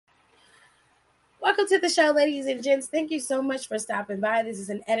Welcome to the show, ladies and gents. Thank you so much for stopping by. This is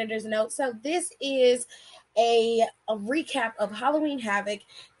an editor's note. So this is a recap of Halloween Havoc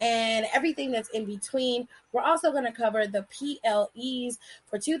and everything that's in between. We're also going to cover the PLEs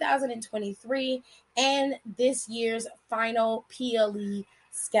for 2023 and this year's final PLE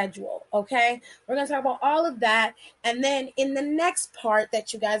schedule. Okay, we're going to talk about all of that, and then in the next part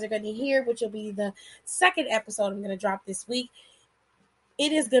that you guys are going to hear, which will be the second episode I'm going to drop this week,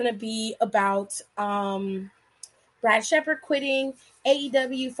 it is going to be about Brad Shepard quitting,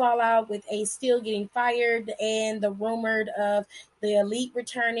 AEW fallout with Ace Steel getting fired, and the rumored of the Elite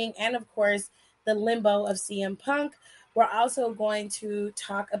returning, and of course, the limbo of CM Punk. We're also going to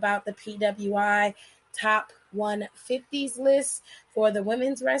talk about the PWI top 150s list for the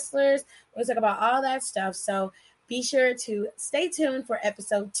women's wrestlers. We'll talk about all that stuff. So be sure to stay tuned for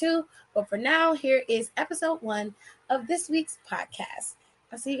episode 2. But for now, here is episode 1 of this week's podcast.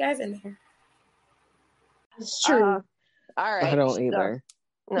 I'll see you guys in there. It's true. All right. I don't either.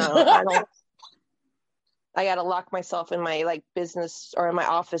 No, I don't. I gotta lock myself in my business or in my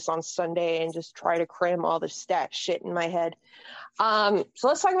office on Sunday and just try to cram all the stat shit in my head. So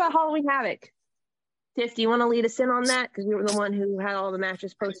let's talk about Halloween Havoc. Tiff, do you want to lead us in on that? Because you were the one who had all the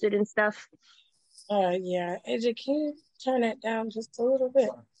matches posted and stuff. Yeah. AJ, can you turn that down just a little bit?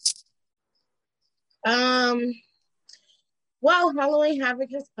 Well, Halloween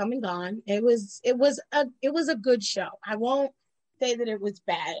Havoc has come and gone. It was a good show. I won't say that it was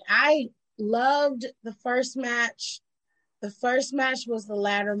bad. I loved the first match. The first match was the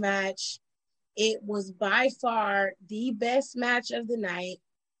ladder match. It was by far the best match of the night.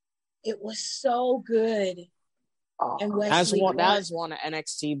 It was so good. And that was one of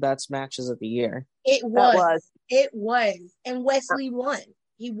NXT best matches of the year. It was. And Wesley won.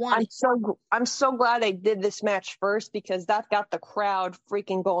 He won. I'm so glad they did this match first because that got the crowd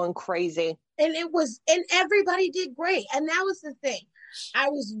freaking going crazy. And everybody did great. And that was the thing. I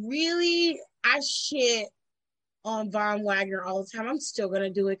shit on Von Wagner all the time. I'm still gonna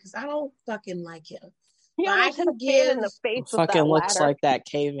do it because I don't fucking like him. I can give in the face. Fucking looks like that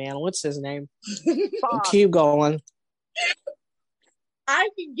caveman. What's his name? Keep going. I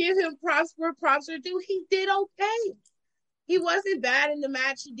can give him props where props are due. He did okay. He wasn't bad in the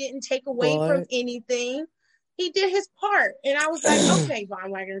match. He didn't take away from anything. He did his part. And I was like, okay,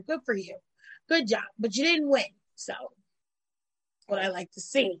 Von Wagner, good for you. Good job. But you didn't win. So, what I like to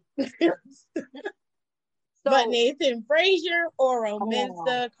see. But Nathan Frazier, Oro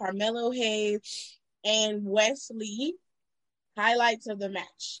Mensah, Carmelo Hayes, and Wesley, highlights of the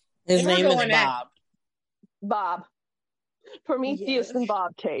match. His name is Bob. Bob. Prometheus and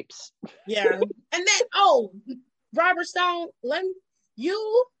Bob tapes. Yeah. And then, Robert Stone,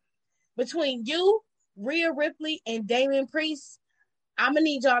 between you, Rhea Ripley, and Damian Priest, I'm going to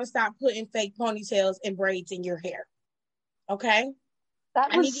need y'all to stop putting fake ponytails and braids in your hair. Okay?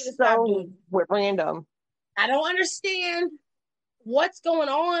 That was so random. I don't understand what's going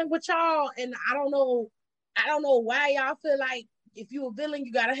on with y'all, and I don't know why y'all feel like if you a villain,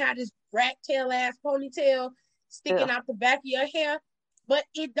 you got to have this rat tail ass ponytail sticking out the back of your hair, but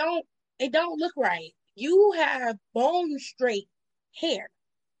it don't look right. You have bone straight hair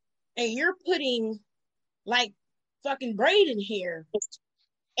and you're putting fucking braid in hair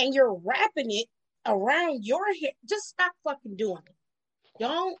and you're wrapping it around your hair. Just stop fucking doing it.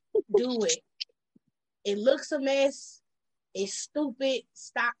 Don't do it. It looks a mess. It's stupid.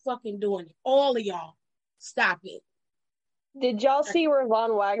 Stop fucking doing it. All of y'all, stop it. Did y'all see where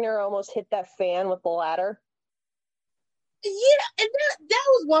Von Wagner almost hit that fan with the ladder? Yeah, and that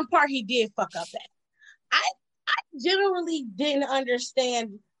was one part he did fuck up at. I generally didn't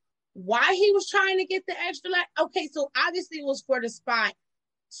understand why he was trying to get the extra ladder. Okay, so obviously it was for the spot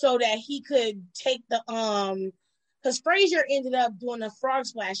so that he could take the because Frazier ended up doing a frog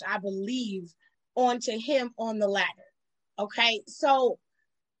splash, I believe, onto him on the ladder. Okay, so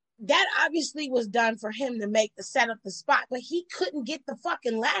that obviously was done for him to set up the spot, but he couldn't get the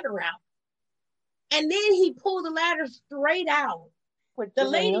fucking ladder out. And then he pulled the ladder straight out. The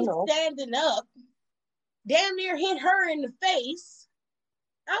lady standing up, damn near hit her in the face.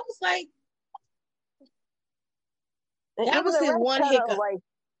 I was like, that was his one hiccup.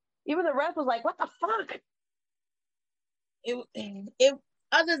 Even the ref was like, what the fuck? It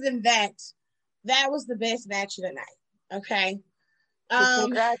other than that was the best match of the night. Okay.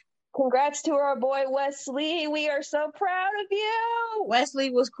 Congrats to our boy Wesley. We are so proud of you.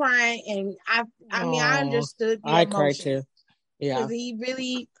 Wesley was crying, and I understood the I emotion. cried too. Yeah. Because he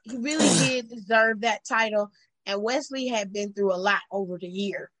really did deserve that title. And Wesley had been through a lot over the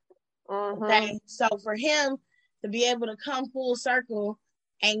year. Mm-hmm. Okay. So for him to be able to come full circle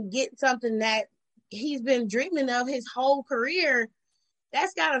and get something that he's been dreaming of his whole career,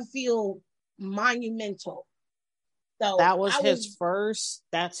 that's got to feel monumental. So that was his first.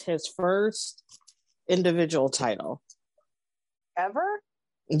 That's his first individual title ever.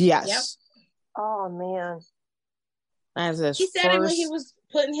 Yes. Yep. Oh man. As his he said it when he was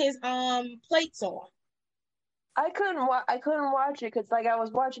putting his plates on. I couldn't watch it because like I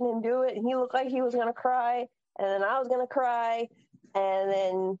was watching him do it, and he looked like he was gonna cry, and then I was gonna cry, and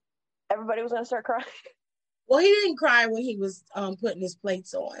then everybody was gonna start crying. Well, he didn't cry when he was putting his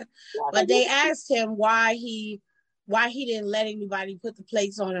plates on, but they asked him why he didn't let anybody put the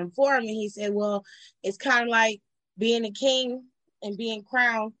plates on him for him, and he said, "Well, it's kind of like being a king and being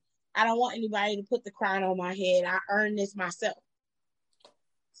crowned. I don't want anybody to put the crown on my head. I earned this myself."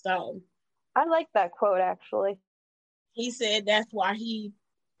 So I like that quote, actually. He said that's why he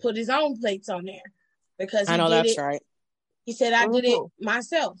put his own plates on there, because I know that's right. He said, I did it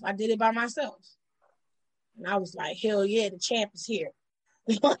myself. I did it by myself. And I was like, hell yeah, the champ is here.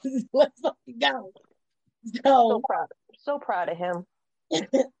 Let's fucking go. So proud of him.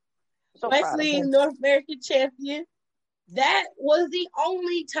 Wesley, North American champion. That was the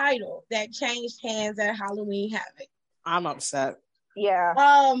only title that changed hands at Halloween Havoc. I'm upset. Yeah.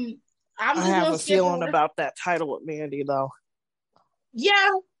 I have a feeling about that title with Mandy, though.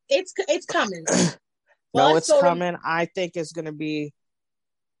 Yeah, it's coming. No, it's coming. I think it's going to be.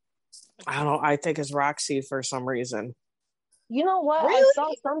 I think it's Roxy for some reason. You know what? Really? I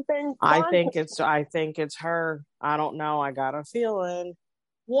saw something. I think it's her. I don't know. I got a feeling.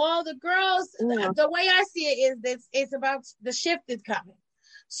 Well, the girls, the way I see it is that it's about the shift is coming.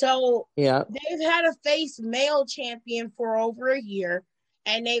 So yeah, they've had a face male champion for over a year,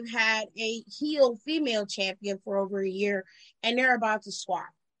 and they've had a heel female champion for over a year, and they're about to swap.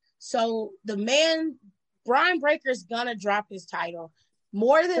 So the man, Brian Breaker's gonna drop his title.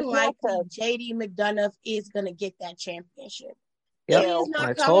 More than likely, JD McDonough is gonna get that championship. Yep.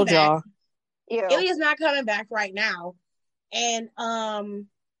 I told y'all. Ilya's not coming back right now. And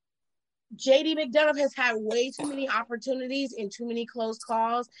JD McDonough has had way too many opportunities and too many close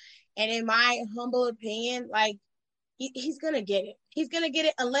calls. And in my humble opinion, like, he's going to get it. He's going to get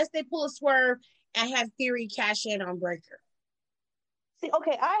it unless they pull a swerve and have Theory cash in on Breaker. See,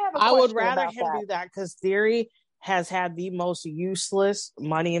 okay, I would rather him do that because Theory has had the most useless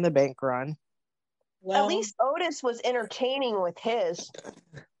Money in the Bank run. Well, at least Otis was entertaining with his.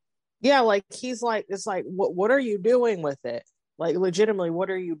 Yeah, like he's like, it's like, what are you doing with it? Like, legitimately, what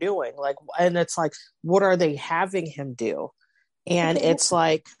are you doing? Like, and it's like, what are they having him do? And it's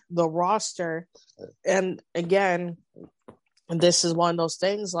like the roster. And again, this is one of those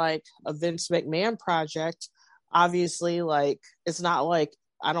things like a Vince McMahon project. Obviously, like, it's not like,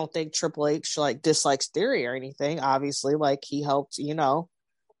 I don't think Triple H like dislikes Theory or anything. Obviously, like he helped,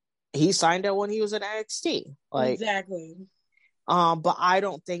 he signed up when he was at NXT. Like, exactly. But I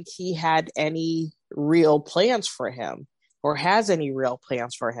don't think he had any real plans for him or has any real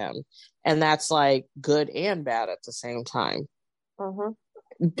plans for him. And that's like good and bad at the same time.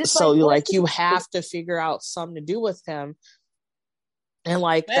 Mm-hmm. So you have to figure out something to do with him. And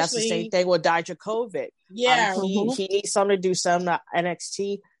like, especially, that's the same thing with Dijakovic. Yeah. He needs something to do something at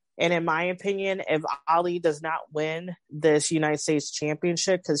NXT. And in my opinion, if Ali does not win this United States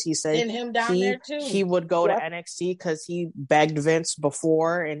Championship, because he said he would go to NXT because he begged Vince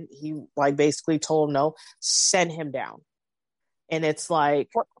before and he like basically told him no, send him down. And it's like,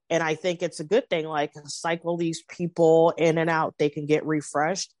 and I think it's a good thing, like cycle these people in and out, they can get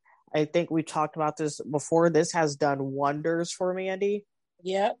refreshed. I think we talked about this before. This has done wonders for Mandy.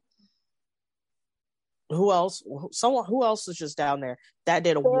 Yep. Who else? Who else is just down there that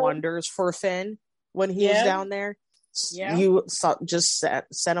did wonders for Finn when he was down there? Yeah. You just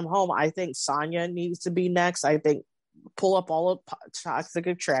sent him home. I think Sonya needs to be next. I think pull up all of Toxic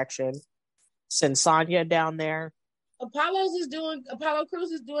Attraction, send Sonya down there. Apollo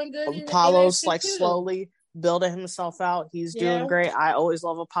Crews is doing good. Apollo's like slowly building himself out. He's doing great. I always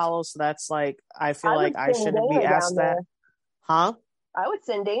love Apollo, so that's like I feel like I shouldn't be asked that. Huh? I would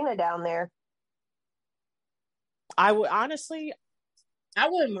send Dana down there. I would honestly. I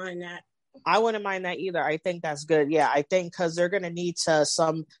wouldn't mind that. I wouldn't mind that either. I think that's good. Yeah, I think because they're going to need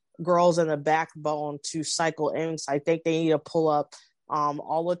some girls in the backbone to cycle in. So I think they need to pull up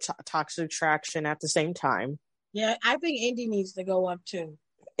all the Toxic Attraction at the same time. Yeah, I think Indy needs to go up too.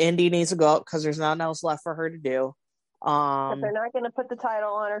 Indy needs to go up because there's nothing else left for her to do. If they're not going to put the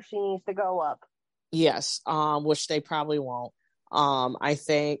title on her, she needs to go up. Yes, which they probably won't. I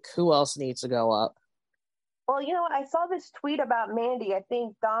think who else needs to go up? Well, you know what? I saw this tweet about Mandy. I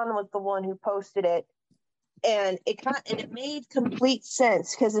think Don was the one who posted it, and it made complete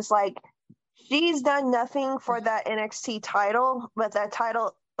sense because it's like she's done nothing for that NXT title, but that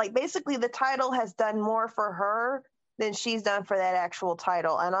title, like basically the title has done more for her than she's done for that actual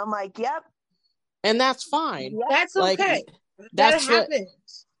title. And I'm like, yep. And that's fine. Yep. That's Like, okay. that's that what-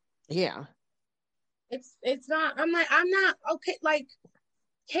 happens. Yeah. It's not. I'm not okay. Like,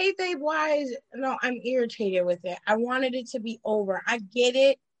 kayfabe wise, no, I'm irritated with it. I wanted it to be over. I get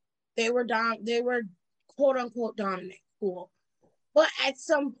it. They were quote unquote dominant. Cool. But at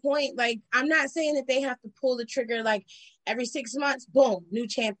some point, like, I'm not saying that they have to pull the trigger like every 6 months, boom, new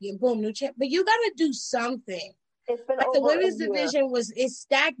champion, boom, new champion. But you got to do something. It's been Like over the women's a year. division is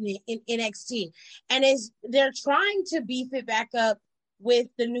stagnant in NXT, and they're trying to beef it back up with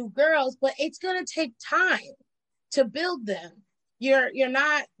the new girls, but it's gonna take time to build them. You're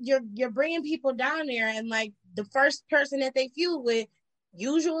bringing people down there, and like the first person that they feud with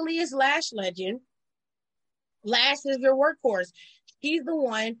usually is Lash Legend. Lash is your workhorse. He's the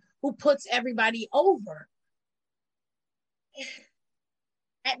one who puts everybody over.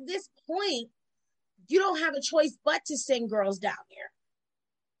 At this point, you don't have a choice but to send girls down there.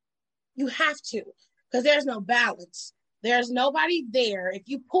 You have to, because there's no balance. There's nobody there. If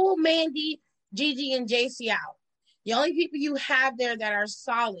you pull Mandy, Gigi, and JC out, the only people you have there that are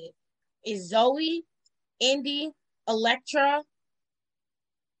solid is Zoe, Indy, Elektra.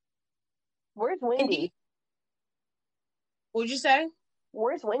 Where's Wendy? Indy. What'd you say?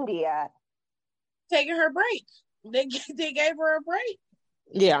 Where's Wendy at? Taking her break. They gave her a break.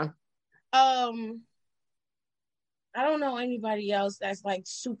 Yeah. I don't know anybody else that's like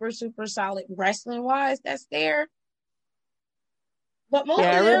super, super solid wrestling wise that's there. But most of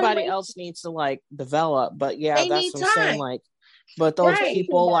them, everybody else needs to like develop. But yeah, They that's need what I'm saying. time. Like, but those Right.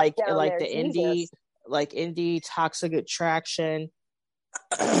 people like Down there, the indie, Jesus. like indie Toxic Attraction.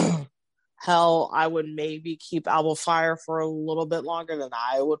 Hell, I would maybe keep Alba Fire for a little bit longer than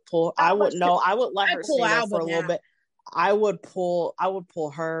I would pull. I would let her pull stay there Alba for a little now. bit. I would pull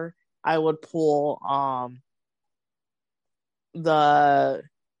her. I would pull the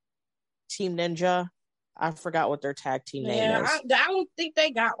Team Ninja. I forgot what their tag team name is. I don't think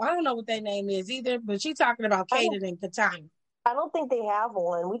they got. I don't know what their name is either. But she's talking about Kaden and Katana. I don't think they have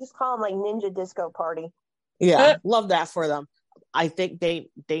one. We just call them like Ninja Disco Party. Yeah, love that for them. I think they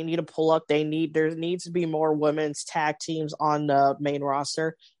need to pull up. There needs to be more women's tag teams on the main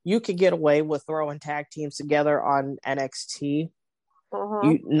roster. You could get away with throwing tag teams together on NXT.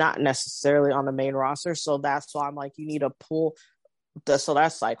 You not necessarily on the main roster. So that's why I'm like, you need to pull. So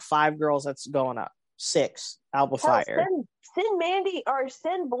that's like 5 girls that's going up. 6 Alba Fire. Send Mandy or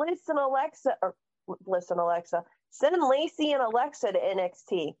send Bliss and Alexa. Send Lacey and Alexa to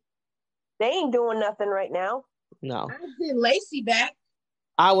NXT. They ain't doing nothing right now. No. I send Lacey back.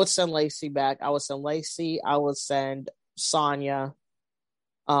 I would send Lacey back. I would send Lacey. I would send Sonya.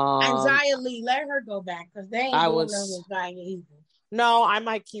 And Xia Li, let her go back because they ain't doing nothing with Xia either. No, I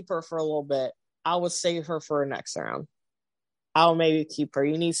might keep her for a little bit. I would save her for next round. I'll maybe keep her.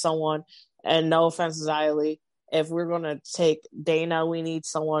 You need someone, and no offense to Xia Li, if we're gonna take Dana, we need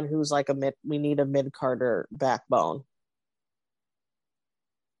someone who's like we need a mid-carder backbone.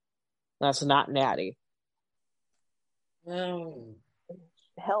 That's not Natty. Oh.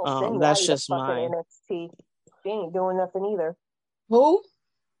 Hell, send that's Natty just to fucking mine. NXT. She ain't doing nothing either. Who?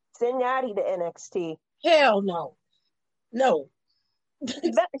 Send Natty to NXT. Hell no. No. She ain't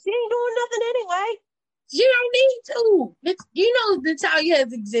doing nothing anyway. You don't need to. You know, Natalya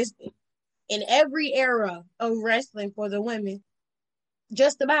has existed in every era of wrestling for the women.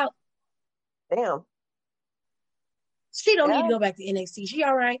 Just about. Damn. She don't need to go back to NXT. She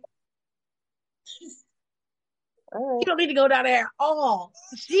all right. All right. You don't need to go down there at all.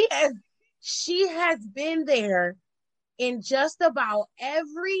 She has been there in just about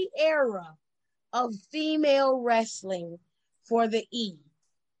every era of female wrestling for the E.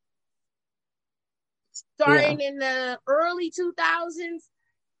 Starting in the early 2000s,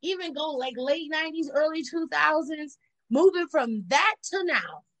 even go like late 90s, early 2000s, moving from that to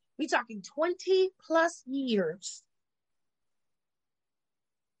now. We're talking 20 plus years.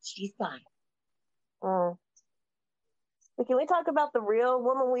 She's fine. So can we talk about the real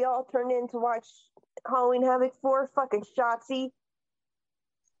woman we all turned in to watch Halloween Havoc for? Fucking Shotzi.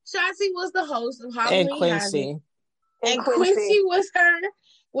 Shotzi was the host of Halloween And Quincy. Havoc. And Quincy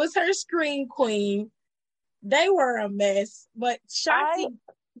was her screen queen. They were a mess, but Shotzi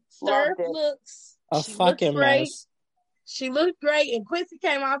served looks. A fucking mess. She looked great, and Quincy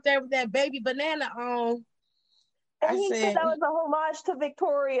came out there with that baby banana on. And he said that was a homage to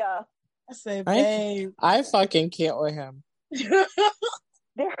Victoria. I said, babe. I fucking can't with him.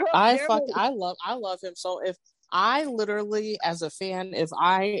 I love him. So if I literally, as a fan, if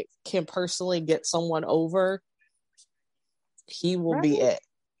I can personally get someone over, he will be it.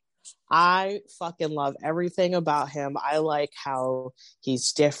 I fucking love everything about him. I like how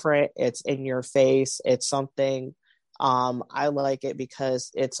he's different. It's in your face. It's something. I like it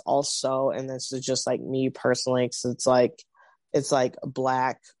because it's also, and this is just like me personally, because it's like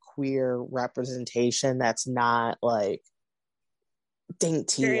Black queer representation that's not like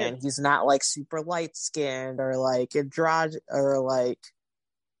dainty, and he's not like super light skinned or like androgynous or like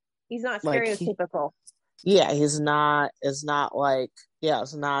he's not stereotypical. He's not. It's not like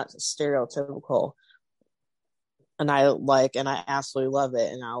it's not stereotypical. And I absolutely love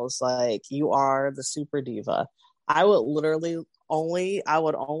it. And I was like, you are the super diva. I would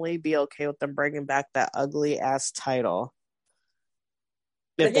only be okay with them bringing back that ugly ass title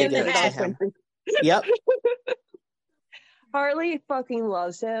if they did it to him. Yep. Harley fucking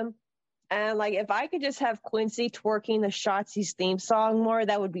loves him. And like, if I could just have Quincy twerking the Shotzi's theme song more,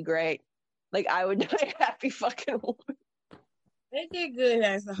 that would be great. Like, I would die happy fucking woman. They did good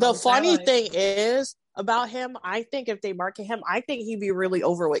as the funny thing is about him, I think if they market him, I think he'd be really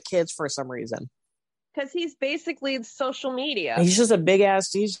over with kids for some reason. Because he's basically social media. He's just a big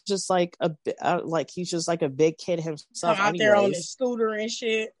ass. He's just like he's just like a big kid himself. Out there on his scooter and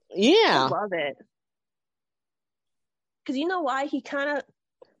shit. Yeah, I love it. Because you know why he kind of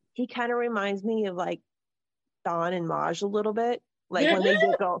reminds me of like Don and Maj a little bit. Like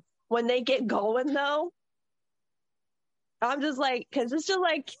when they get going though. I'm just like, because it's just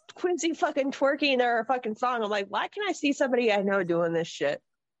like Quincy fucking twerking their fucking song. I'm like, why can't I see somebody I know doing this shit?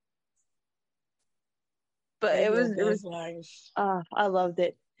 But it was nice. I loved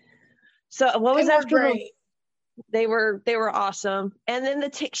it. So what was after? They were awesome. And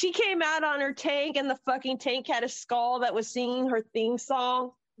then she came out on her tank, and the fucking tank had a skull that was singing her theme song.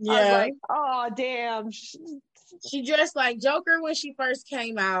 Yeah. I was like, oh damn. She dressed like Joker when she first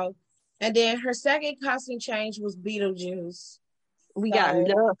came out, and then her second costume change was Beetlejuice. We got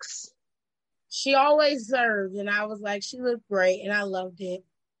looks. She always served, and I was like, she looked great, and I loved it.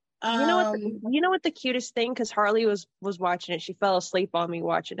 You know what the cutest thing? Because Harley was watching it. She fell asleep on me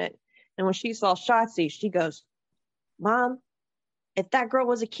watching it, and when she saw Shotzi, she goes, "Mom, if that girl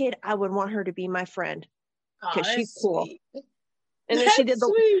was a kid, I would want her to be my friend because she's cool." Sweet. And then she did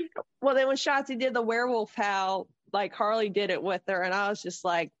well. Then when Shotzi did the werewolf howl, like Harley did it with her, and I was just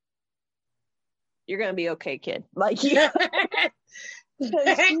like, "You're gonna be okay, kid." Like, yeah.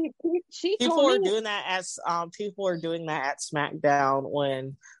 People are doing that at SmackDown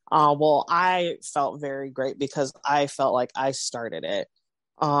when I felt very great because I felt like I started it.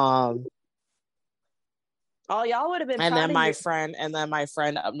 Oh, y'all would have been. And then my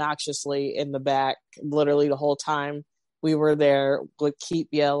friend obnoxiously in the back, literally the whole time we were there, would keep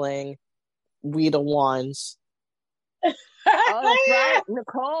yelling, "We the ones." Oh, that's right.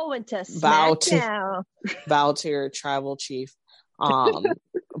 Nicole went to SmackDown. Bow to your tribal chief.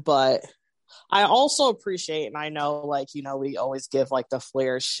 But I also appreciate, and I know, like, you know, we always give like the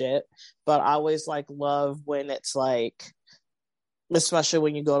Flair shit, but I always like love when it's like, especially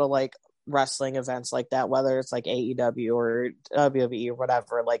when you go to like wrestling events like that, whether it's like AEW or WWE or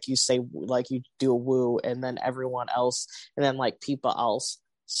whatever, like you say, like you do a woo, and then everyone else, and then like people else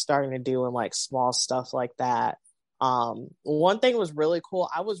starting to do and like small stuff like that. One thing was really cool.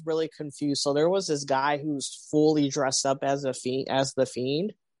 I was really confused. So there was this guy who's fully dressed up as the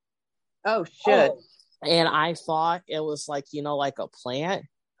Fiend. Oh shit. And I thought it was like, you know, like a plant,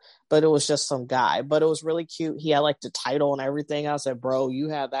 but it was just some guy. But it was really cute. He had like the title and everything. I said, bro, you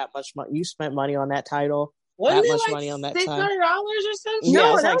have that much money. You spent money on that title. Wasn't that it much like money on that $600 or something? Yeah,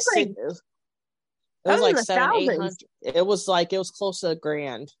 no, it was like $700-800. It was close to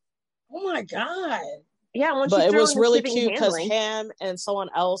 $1,000. Oh my god. Yeah, but it was really cute because him and someone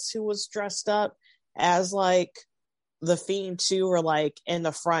else who was dressed up as like the Fiend too were like in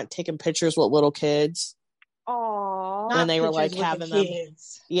the front taking pictures with little kids. Aww. And they were like having them.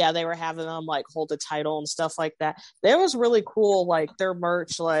 Yeah, they were having them like hold the title and stuff like that. That was really cool. Like their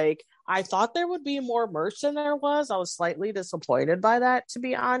merch, like I thought there would be more merch than there was. I was slightly disappointed by that, to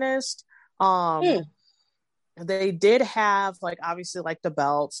be honest. They did have like obviously like the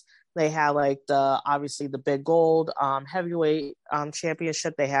belts. They had like obviously the big gold heavyweight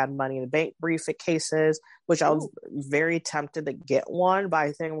championship. They had Money in the Bank briefcases, which I was very tempted to get one, but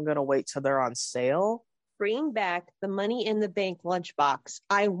I think I'm gonna wait till they're on sale. Bring back the Money in the Bank lunchbox.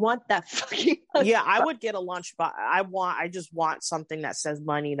 I want that fucking lunchbox. Yeah, I would get a lunchbox. I just want something that says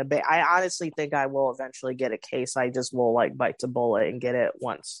Money in the Bank. I honestly think I will eventually get a case. I just will like bite the bullet and get it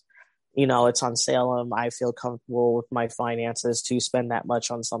once, you know, it's on sale and I feel comfortable with my finances to spend that much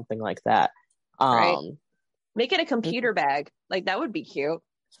on something like that. Right. Make it a computer bag. Like, that would be cute.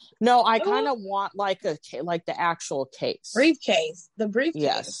 No, I kind of want like the actual case. Briefcase. The briefcase.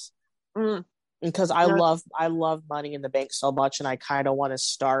 Yes. Mm. Because I love Money in the Bank so much, and I kind of want to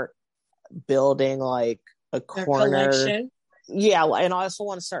start building like a corner. Collection. Yeah, and I also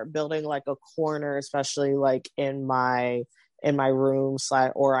want to start building like a corner, especially like in my room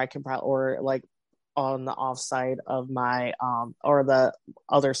side, or I can probably, or like on the off side of my or the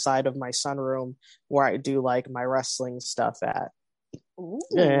other side of my sunroom where I do like my wrestling stuff at. Ooh.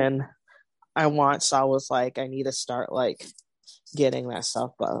 And I was like, I need to start like getting that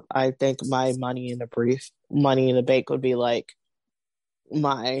stuff, but I think my Money in the Bank would be like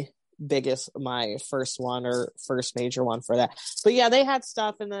my first one or first major one for that. But yeah, they had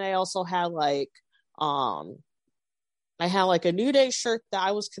stuff, and then I also had like I had like a New Day shirt that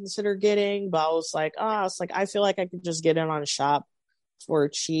I was considered getting, but I was like, I feel like I could just get it on a shop for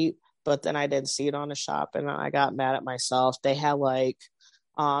cheap. But then I didn't see it on a shop, and I got mad at myself. They had like,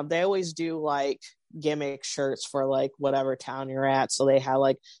 they always do like gimmick shirts for like whatever town you're at. So they had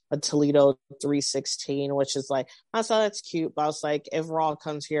like a Toledo 316, which is like, I thought that's cute. But I was like, if Raw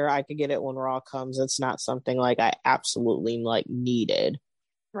comes here, I could get it when Raw comes. It's not something like I absolutely like needed.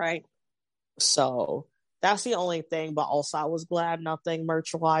 Right. So that's the only thing, but also I was glad nothing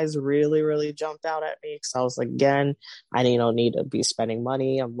merch-wise really, really jumped out at me, because I was like, again, I don't need to be spending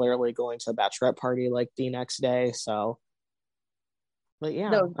money. I'm literally going to a bachelorette party like the next day, so. But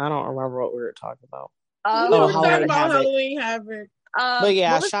yeah, no. I don't remember what we were talking about. We were talking about Halloween Havoc. But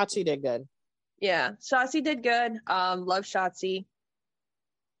yeah, Shotzi did good. Yeah, Shotzi did good. Love Shotzi.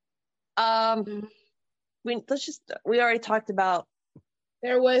 We already talked about.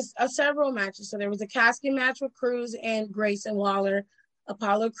 There was several matches. So there was a casket match with Cruz and Grayson Waller.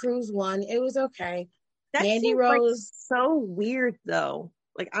 Apollo Crews won. It was okay. That Mandy Rose. Like so weird though.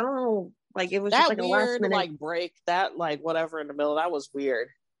 Like, I don't know. Like, it was that just like weird, a last minute like break. That like whatever in the middle. That was weird.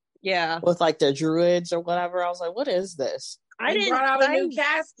 Yeah. With like the druids or whatever. I was like, what is this? They brought out a new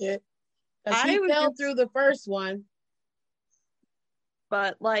casket. He fell through the first one.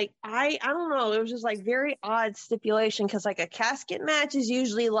 But like, I don't know. It was just like very odd stipulation, because like a casket match is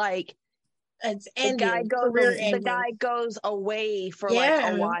usually like the guy goes away for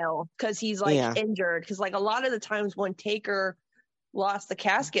like a while because he's like injured. Because like a lot of the times when Taker lost the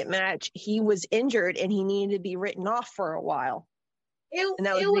casket match, he was injured and he needed to be written off for a while. It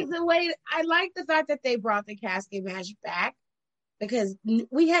was the way. I like the fact that they brought the casket match back, because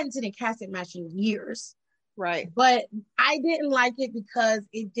we hadn't seen a casket match in years. Right. But I didn't like it because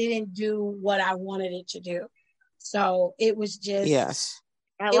it didn't do what I wanted it to do. So it was just. Yes.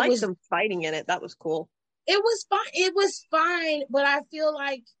 I liked them fighting in it. That was cool. It was fine. It was fine. But I feel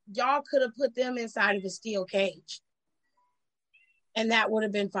like y'all could have put them inside of a steel cage. And that would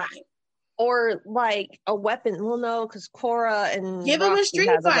have been fine. Or like a weapon. Well, no, because Cora and give them a street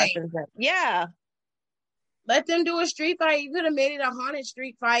fight. Yeah. Let them do a street fight. You could have made it a haunted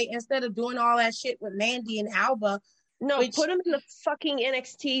street fight instead of doing all that shit with Mandy and Alba. No, put them in the fucking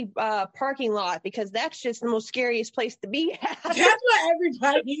NXT parking lot, because that's just the most scariest place to be at. That's what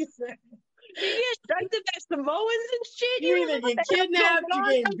everybody said. You get abducted by Samoans and shit. You either get kidnapped,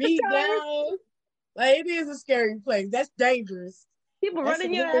 you get beat down. Like, it is a scary place. That's dangerous. People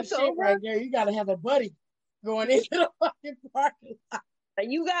running your ass over. Right there. You got to have a buddy going into the fucking parking lot.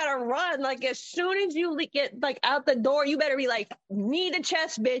 You gotta run. Like, as soon as you get like out the door, you better be like knee to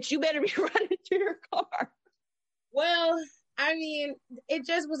chest, bitch. You better be running to your car. Well, I mean, it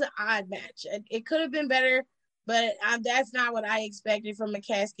just was an odd match. It could have been better, but that's not what I expected from a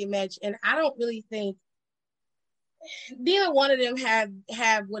casket match. And I don't really think neither one of them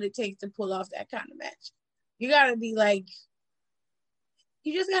have what it takes to pull off that kind of match. You gotta be like,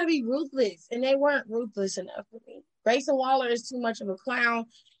 you just gotta be ruthless, and they weren't ruthless enough for me. Grayson Waller is too much of a clown,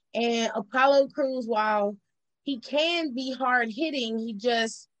 and Apollo Crews, while he can be hard hitting,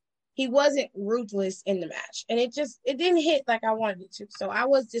 he wasn't ruthless in the match, and it didn't hit like I wanted it to. So I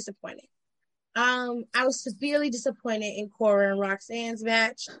was disappointed. I was severely disappointed in Cora and Roxanne's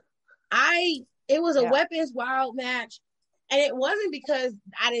match. It was a weapons wild match, and it wasn't because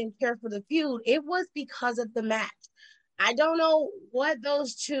I didn't care for the feud. It was because of the match. I don't know what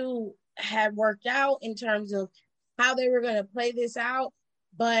those two had worked out in terms of how they were going to play this out,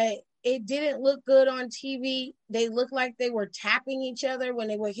 but it didn't look good on TV. They looked like they were tapping each other when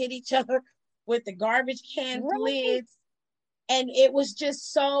they would hit each other with the garbage can lids. And it was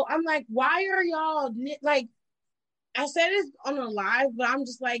just so, I'm like, why are y'all, like, I said this on a live, but I'm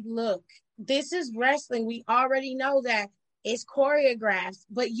just like, look, this is wrestling. We already know that it's choreographed,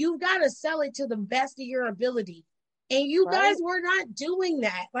 but you got to sell it to the best of your ability. And you guys were not doing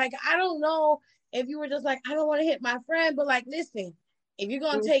that. Like, I don't know if you were just like, I don't want to hit my friend, but like, listen, if you're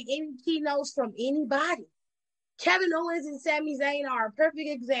gonna take any keynotes from anybody, Kevin Owens and Sami Zayn are a perfect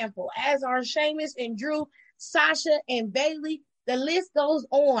example, as are Sheamus and Drew, Sasha and Bayley. The list goes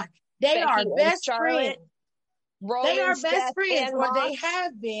on. They Becky are and best Charlotte, friends. Roman, They are Seth, best friends, and or they Mox.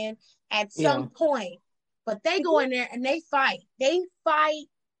 have been at some point. But they go in there and they fight. They fight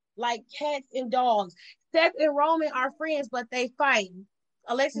like cats and dogs. Seth and Roman are friends, but they fight.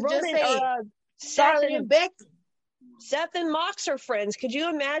 Alexis just said Charlotte and Becky. Seth and Mox are friends. Could you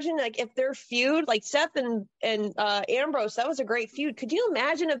imagine, like, if their feud, like Seth and Ambrose, that was a great feud. Could you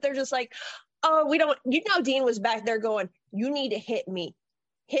imagine if they're just like, oh, we don't, Dean was back there going, you need to hit me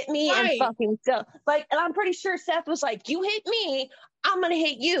and fucking stuff. Like, and I'm pretty sure Seth was like, you hit me, I'm gonna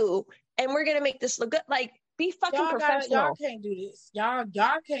hit you, and we're gonna make this look good. Like, be fucking professional. Y'all can't do this. Y'all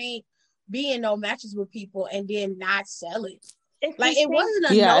can't be in no matches with people and then not sell it. It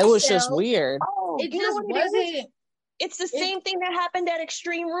wasn't a it was just weird. Oh, it just wasn't. It's the same thing that happened at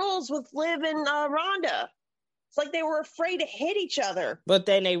Extreme Rules with Liv and Ronda. It's like they were afraid to hit each other. But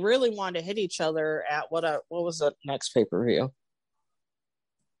then they really wanted to hit each other at what was the next pay-per-view?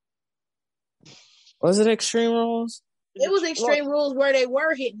 Was it Extreme Rules? It was Extreme Rules where they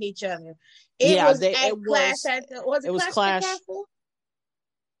were hitting each other. It was Clash at the Castle?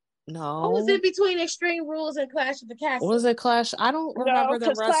 No. What was it between Extreme Rules and Clash at the Castle? Was it Clash? I don't remember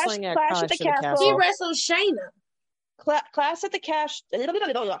them wrestling at Clash at the Castle. She wrestled Shayna. Clash at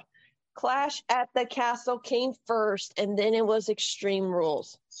the Castle came first, and then it was Extreme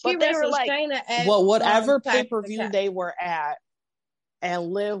Rules. But they were like, whatever pay-per-view they were at,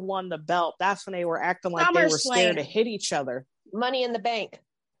 and Liv won the belt, that's when they were acting like they were scared to hit each other. Money in the Bank.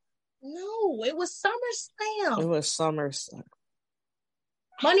 No, it was SummerSlam. It was SummerSlam.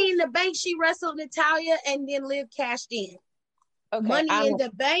 Money in the Bank, she wrestled Natalya, and then Liv cashed in. Okay, Money in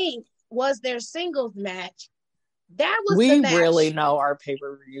the Bank was their singles match. That was the match. We really know our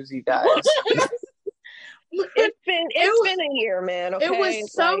pay-per-views, you guys. It's been a year, man. Okay? It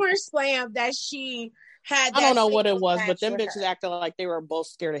was SummerSlam that she had. I don't know what it was, but them bitches acted like they were both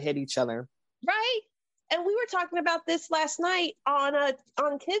scared to hit each other. Right. And we were talking about this last night on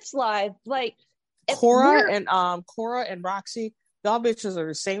Tips Live. Like Cora and Roxy, y'all bitches are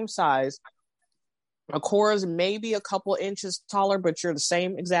the same size. Cora's maybe a couple inches taller, but you're the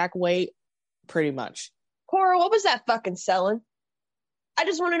same exact weight, pretty much. Cora, what was that fucking selling? I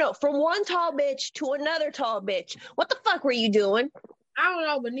just want to know, from one tall bitch to another tall bitch, what the fuck were you doing? I don't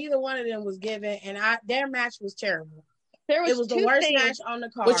know, but neither one of them was given, and their match was terrible. It was the worst match on the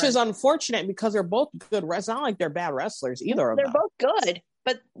card. Which is unfortunate because they're both good wrestlers. It's not like they're bad wrestlers, either of them. They're both good,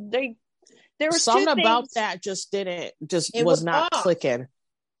 but there was something about that was not clicking.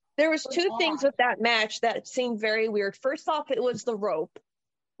 There was two things with that match that seemed very weird. First off, it was the rope.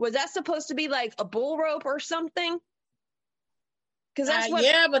 Was that supposed to be like a bull rope or something? Because that's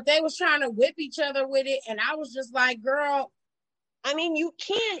but they was trying to whip each other with it, and I was just like, girl. I mean, you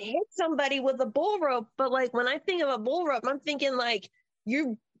can't hit somebody with a bull rope, but like when I think of a bull rope, I'm thinking like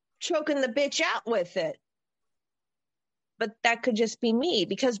you're choking the bitch out with it. But that could just be me,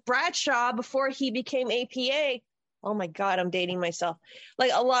 because Bradshaw, before he became APA, oh my God, I'm dating myself.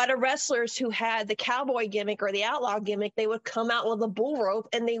 Like a lot of wrestlers who had the cowboy gimmick or the outlaw gimmick, they would come out with a bull rope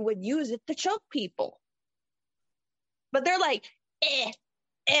and they would use it to choke people. But they're like,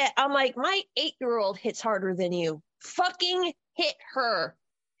 I'm like, my 8-year-old hits harder than you. Fucking hit her.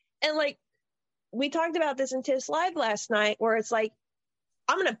 And like, we talked about this in Tips Live last night, where it's like,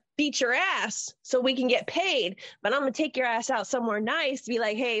 I'm going to beat your ass so we can get paid, but I'm going to take your ass out somewhere nice to be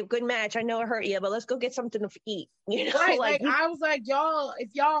like, hey, good match. I know it hurt you, but let's go get something to eat. You know, right, like I was like, y'all, if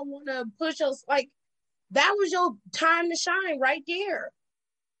y'all want to push us, like that was your time to shine right there.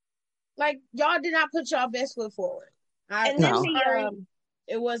 Like y'all did not put y'all best foot forward.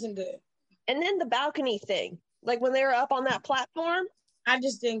 It wasn't good. And then the balcony thing, like when they were up on that platform, I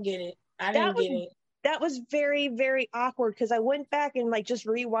just didn't get it. I didn't get it. That was very, very awkward, because I went back and like just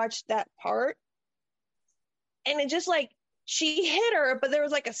rewatched that part, and it just like she hit her, but there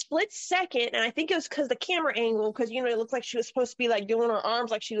was like a split second, and I think it was because the camera angle, because it looked like she was supposed to be like doing her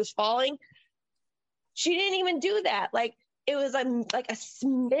arms like she was falling. She didn't even do that. Like it was like a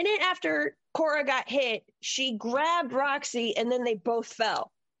minute after Cora got hit, she grabbed Roxy, and then they both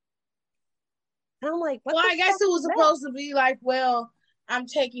fell. And I'm like, what? Well, I guess it was supposed to be like, well, I'm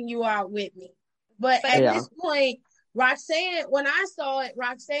taking you out with me. But at this point, Roxanne, when I saw it,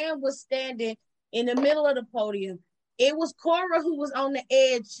 Roxanne was standing in the middle of the podium. It was Cora who was on the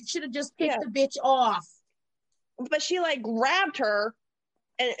edge. She should have just picked the bitch off. But she like grabbed her,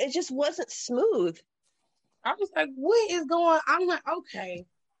 and it just wasn't smooth. I was like, what is going on? I'm like, okay.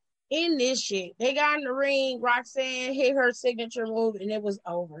 in this shit. They got in the ring, Roxanne hit her signature move, and it was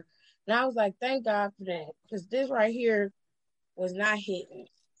over. And I was like, thank God for that. Because this right here was not hitting.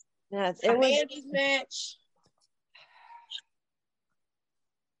 Yes, it was. Mandy's match.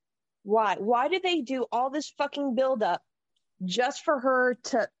 Why? Why did they do all this fucking buildup just for her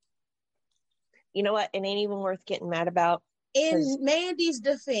to... You know what? It ain't even worth getting mad about. In Mandy's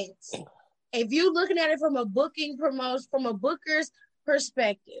defense, if you're looking at it from a booker's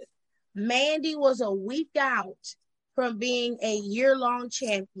perspective, Mandy was a week out from being a year-long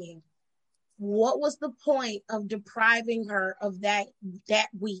champion. What was the point of depriving her of that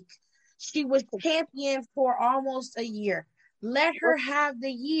week? She was champion for almost a year. Let her have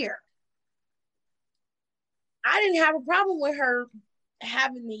the year. I didn't have a problem with her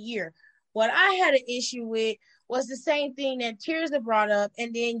having the year. What I had an issue with was the same thing that Tirza brought up,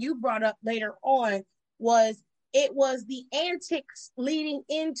 and then you brought up later on, was the antics leading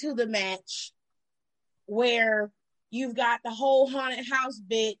into the match where you've got the whole haunted house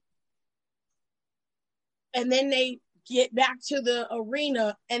bit, and then they get back to the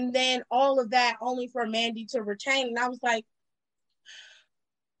arena, and then all of that only for Mandy to retain. And I was like,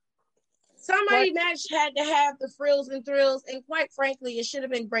 somebody match had to have the frills and thrills, and quite frankly, it should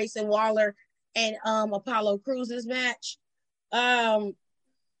have been Grayson Waller and Apollo Cruz's match.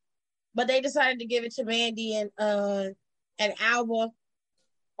 But they decided to give it to Mandy and Alba.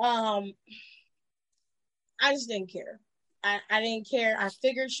 I just didn't care. I didn't care. I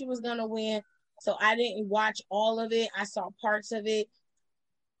figured she was gonna win, so I didn't watch all of it. I saw parts of it.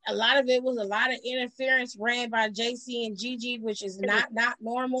 A lot of it was a lot of interference ran by JC and Gigi, which is not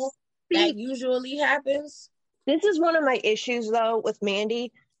normal. That usually happens. This is one of my issues, though, with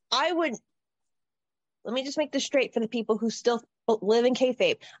Mandy. Let me just make this straight for the people who still live in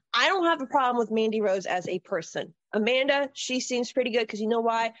kayfabe. I don't have a problem with Mandy Rose as a person. Amanda, she seems pretty good because you know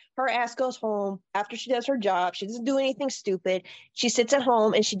why? Her ass goes home after she does her job. She doesn't do anything stupid. She sits at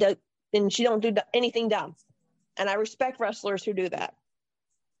home and she don't do anything dumb. And I respect wrestlers who do that.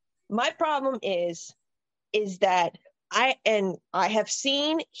 My problem is that I have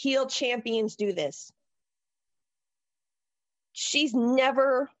seen heel champions do this. She's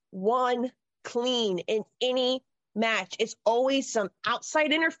never won clean in any match. It's always some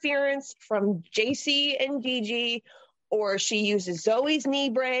outside interference from JC and Gigi, or she uses Zoe's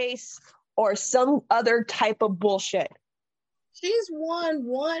knee brace, or some other type of bullshit. She's won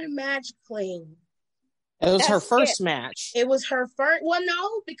one match clean. It was her first match. It was her first. Well,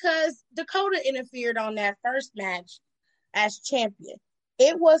 no, because Dakota interfered on that first match as champion.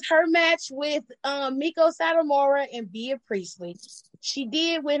 It was her match with Miko Satomura and Bea Priestley. She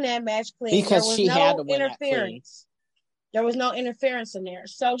did win that match clean. Because she had to win that clean. There was no interference in there.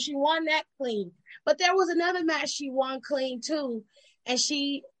 So she won that clean. But there was another match she won clean too. And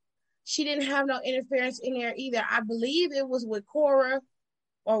she didn't have no interference in there either. I believe it was with Cora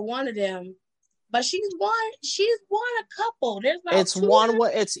or one of them. But she's won a couple. There's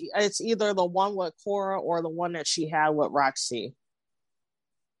about it's either the one with Cora or the one that she had with Roxy.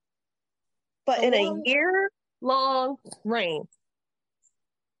 But in a year-long reign,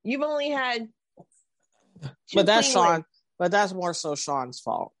 you've only had But that's Sean. But that's more so Sean's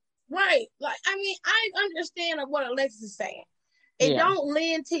fault. Right. Like, I mean, I understand what Alexis is saying. It don't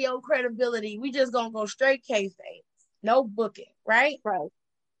lend to your credibility. We just gonna go straight kayfabe. No booking, right? Right.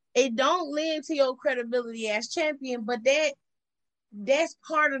 It don't lend to your credibility as champion, but that's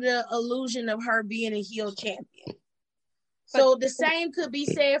part of the illusion of her being a heel champion. So the same could be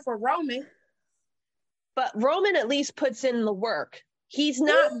said for Roman. But Roman at least puts in the work. He's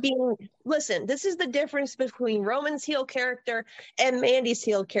not being... Listen, this is the difference between Roman's heel character and Mandy's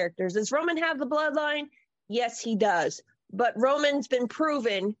heel characters. Does Roman have the bloodline? Yes, he does. But Roman's been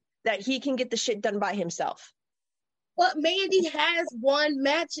proven that he can get the shit done by himself. But Mandy has won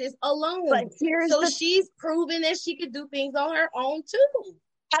matches alone. But she's proven that she could do things on her own too.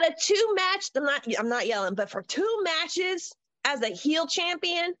 Out of two matches, I'm not yelling, but for two matches as a heel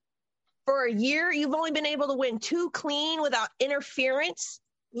champion for a year, you've only been able to win two clean without interference.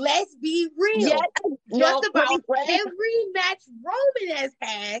 Let's be real. Just about every match Roman has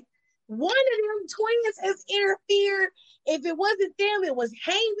had, one of them twins has interfered. If it wasn't them, it was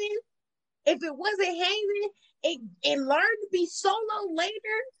Heyman. If it wasn't Heyman, it learned to be Solo later.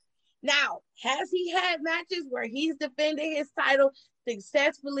 Now, has he had matches where he's defended his title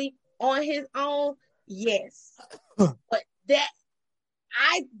successfully on his own? Yes. But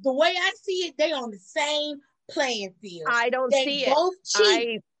the way I see it, they on the same playing field. I don't see it. Both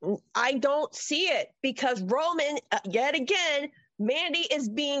cheat. I don't see it because Roman, yet again, Mandy is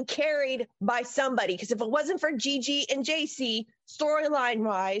being carried by somebody. Because if it wasn't for Gigi and JC, storyline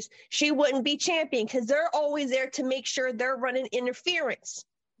wise, she wouldn't be champion because they're always there to make sure they're running interference.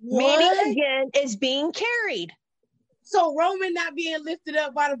 Mandy again is being carried. So Roman not being lifted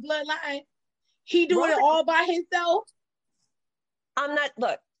up by the bloodline, he doing it all by himself?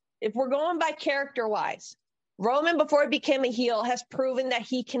 Look, if we're going by character wise, Roman before he became a heel has proven that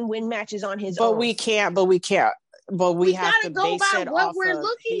he can win matches on his own. But we have to base it off of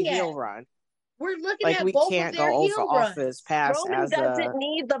the heel run. We're looking at both of their heel runs. His past. Roman doesn't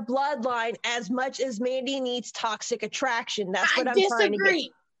need the bloodline as much as Mandy needs Toxic Attraction. That's what I'm trying to get.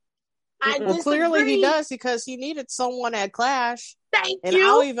 I disagree. Clearly he does because he needed someone at Clash. Thank you. I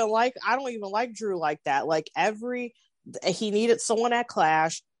don't even like Drew like that. Like he needed someone at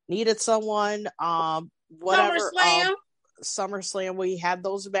Clash, needed someone whatever SummerSlam where he had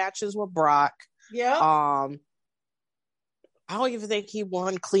those matches with Brock. Yeah. I don't even think he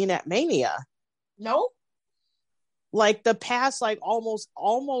won clean at Mania. No. Like the past like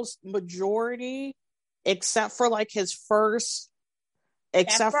almost majority except for like his first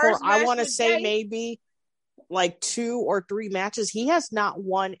I want to say maybe like 2 or 3 matches. He has not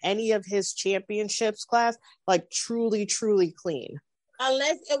won any of his championships class like truly clean.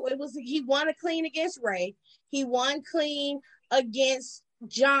 Unless it was he won a clean against Ray. He won clean against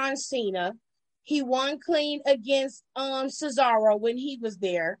John Cena. He won clean against Cesaro when he was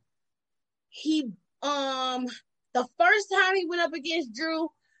there. He the first time he went up against Drew,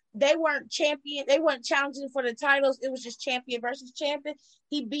 they weren't champion. They weren't challenging for the titles. It was just champion versus champion.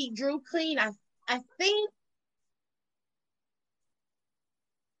 He beat Drew clean, I think.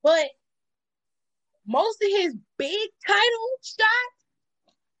 But most of his big title shots,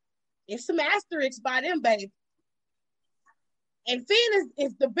 it's some asterisks by them, baby. And Finn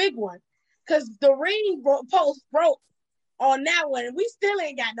is the big one. Because the ring post broke on that one. And we still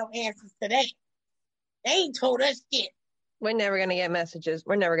ain't got no answers today. They ain't told us shit. We're never going to get messages.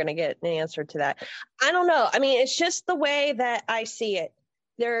 We're never going to get an answer to that. I don't know. I mean, it's just the way that I see it.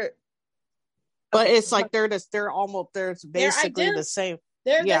 But it's like they're basically the same.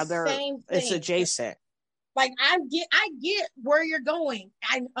 They're the same thing. It's adjacent. Like I get where you're going.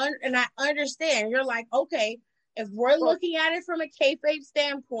 I understand. You're like, okay, if we're looking at it from a kayfabe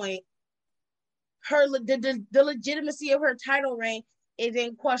standpoint, the legitimacy of her title reign is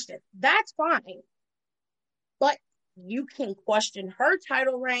in question. That's fine. But you can question her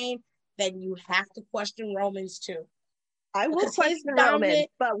title reign, then you have to question Roman's too. I will question Roman,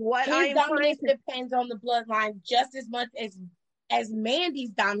 but what his dominance depends on the bloodline just as much as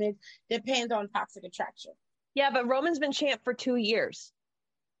Mandy's dominance depends on Toxic Attraction. Yeah, but Roman's been champ for 2 years.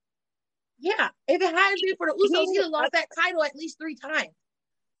 Yeah, if it hadn't been for the Usos, he'd have lost that title at least 3 times.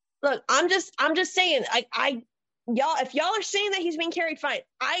 Look, I'm just saying, y'all, if y'all are saying that he's being carried, fine.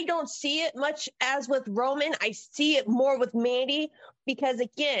 I don't see it much as with Roman. I see it more with Mandy because,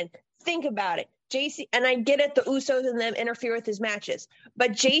 again, think about it. JC, and I get it, the Usos and them interfere with his matches,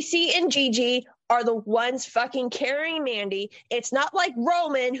 but JC and Gigi are the ones fucking carrying Mandy. It's not like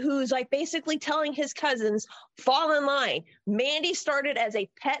Roman, who's like basically telling his cousins, fall in line. Mandy started as a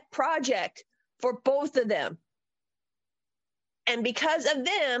pet project for both of them. And because of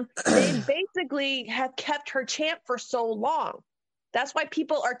them, they basically have kept her champ for so long. That's why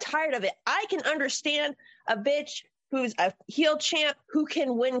people are tired of it. I can understand a bitch who's a heel champ who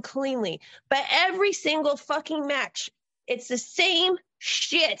can win cleanly. But every single fucking match, it's the same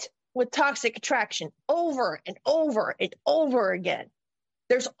shit with Toxic Attraction over and over and over again.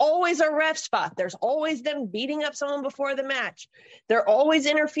 There's always a ref spot. There's always them beating up someone before the match. They're always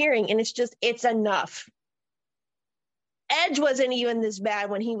interfering, and it's enough. Edge wasn't even this bad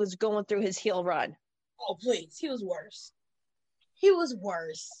when he was going through his heel run. Oh, please. He was worse. He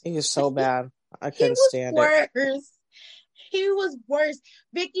was so bad. I couldn't stand it. He was worse.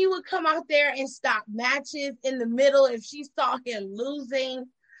 Vicky would come out there and stop matches in the middle if she saw him losing.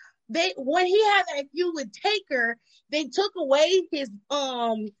 When he had that feud with Taker, they took away his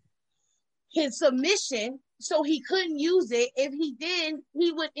submission, so he couldn't use it. If he did,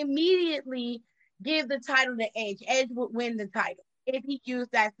 he would immediately give the title to Edge. Edge would win the title if he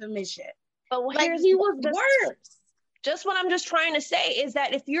used that submission. But he was worse. Just what I'm just trying to say is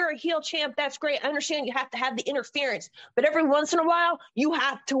that if you're a heel champ, that's great. I understand you have to have the interference, but every once in a while, you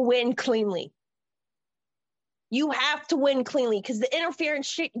have to win cleanly. You have to win cleanly because the interference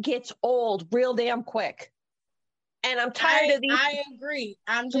shit gets old real damn quick. And I'm tired of these. I agree.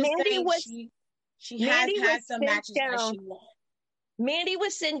 I'm just saying she has had some matches that she won. Mandy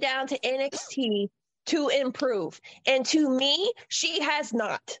was sent down to NXT to improve. And to me, she has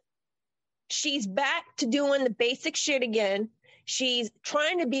not. She's back to doing the basic shit again. She's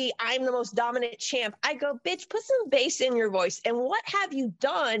trying to be, I'm the most dominant champ. I go, bitch, put some bass in your voice. And what have you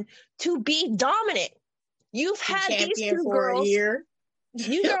done to be dominant? You've had these two for girls. a year.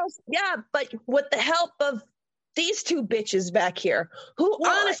 You girls, yeah, but with the help of these two bitches back here, who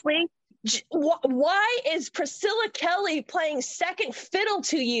honestly, why is Priscilla Kelly playing second fiddle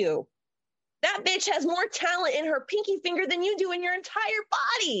to you? That bitch has more talent in her pinky finger than you do in your entire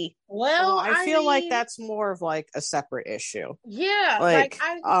body. Well, I feel like that's more of like a separate issue. Yeah,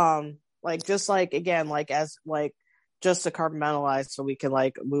 like just like again, like as like just to compartmentalize so we can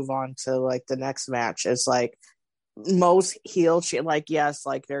like move on to like the next match. It's like most heel yes,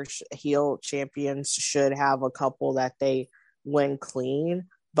 like their heel champions should have a couple that they win clean,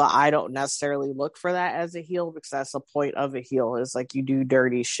 but I don't necessarily look for that as a heel, because that's the point of a heel, is like you do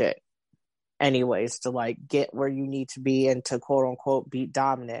dirty shit anyways to like get where you need to be and to quote unquote be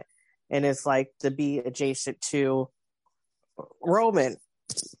dominant. And it's like to be adjacent to Roman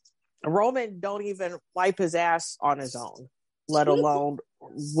don't even wipe his ass on his own, let alone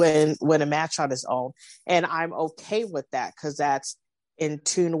win a match on his own. And I'm okay with that, because that's in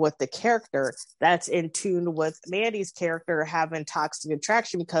tune with the character. That's in tune with Mandy's character having toxic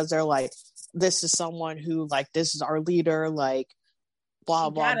attraction, because they're like, this is someone who like, this is our leader, like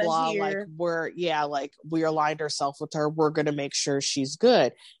blah blah blah, like we aligned ourselves with her, we're gonna make sure she's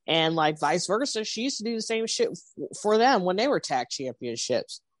good. And like vice versa, she used to do the same shit for them when they were tag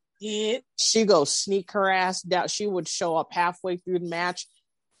championships. Yeah, she go sneak her ass down. She would show up halfway through the match,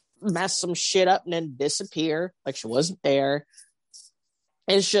 mess some shit up, and then disappear like she wasn't there.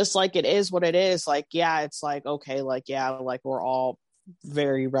 It's just like, it is what it is. Like, yeah, it's like, okay, like, yeah, like we're all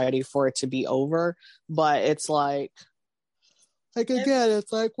very ready for it to be over, but it's like again,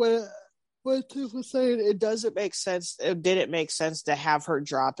 it's like what Tiff was saying, it doesn't make sense. It didn't make sense to have her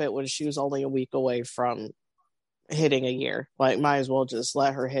drop it when she was only a week away from hitting a year. Like, might as well just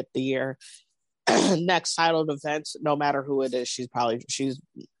let her hit the year. Next title event, no matter who it is, she's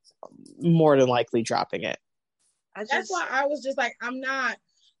more than likely dropping it. That's why I was just like, I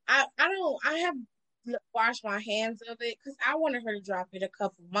have washed my hands of it, because I wanted her to drop it a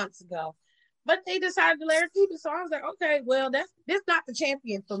couple months ago. But they decided to let her keep it. So I was like, okay, well, this not the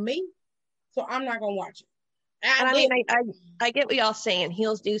champion for me. So I'm not going to watch it. And I mean, I get what y'all saying.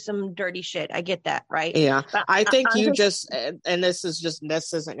 Heels do some dirty shit. I get that, right? Yeah. But I think and this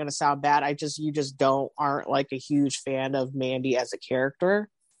isn't going to sound bad. You just aren't like a huge fan of Mandy as a character.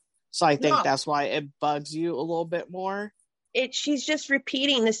 So I think that's why it bugs you a little bit more. She's just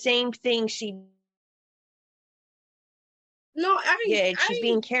repeating the same thing she. She's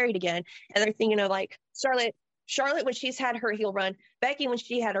being carried again, and they're thinking of like Charlotte when she's had her heel run, Becky when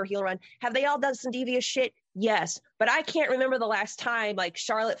she had her heel run. Have they all done some devious shit? Yes, but I can't remember the last time like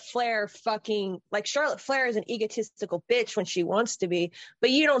Charlotte Flair is an egotistical bitch when she wants to be, but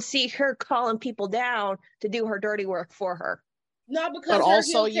you don't see her calling people down to do her dirty work for her. No, because but her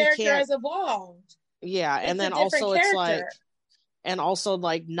heel character has evolved. Yeah, and then also it's like, and also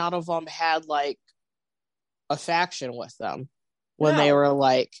like none of them had like a faction with them when they were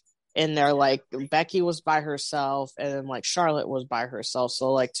like in there. Like Becky was by herself, and then like Charlotte was by herself.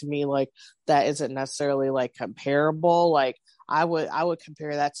 So like to me, like that isn't necessarily like comparable. Like I would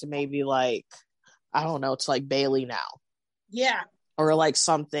compare that to maybe like, I don't know, it's like Bayley now. Yeah. Or like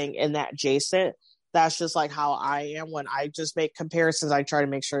something in that adjacent. That's just like how I am when I just make comparisons. I try to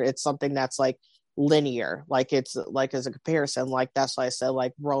make sure it's something that's like linear, like it's like as a comparison. Like that's why I said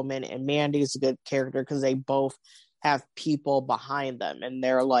like Roman and Mandy is a good character, because they both have people behind them, and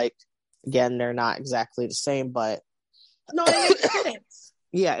they're like, again, they're not exactly the same, but no, it makes sense.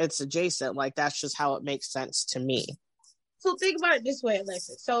 Yeah, it's adjacent. Like that's just how it makes sense to me. So think about it this way,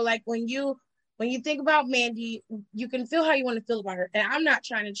 Alexis. So like when you think about Mandy, you can feel how you want to feel about her. And I'm not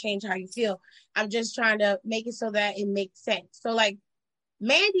trying to change how you feel. I'm just trying to make it so that it makes sense. So like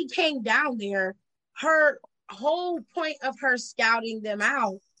Mandy came down there, her whole point of her scouting them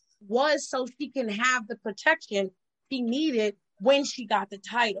out was so she can have the protection she needed when she got the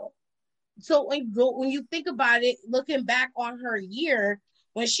title. So when you think about it, looking back on her year,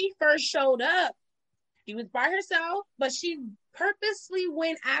 when she first showed up, she was by herself, but she purposely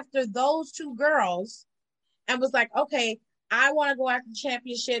went after those two girls and was like, okay, I want to go after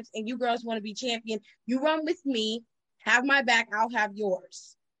championships and you girls want to be champion. You run with me, have my back, I'll have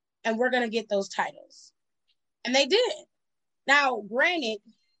yours. And we're going to get those titles. And they did. Now, granted,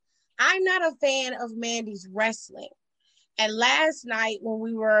 I'm not a fan of Mandy's wrestling. And last night when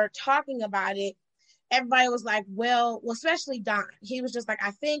we were talking about it, everybody was like, well, especially Don. He was just like,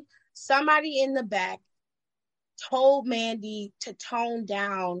 I think somebody in the back told Mandy to tone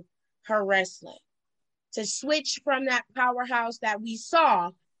down her wrestling. to switch from that powerhouse that we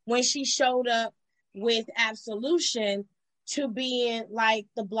saw when she showed up with Absolution to being like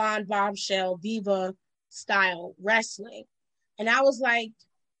the blonde bombshell diva style wrestling. And I was like,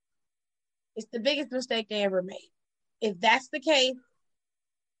 it's the biggest mistake they ever made. If that's the case,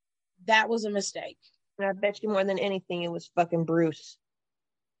 that was a mistake. And I bet you more than anything, it was fucking Bruce.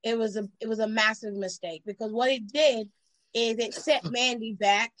 It was a massive mistake, because what it did is it set Mandy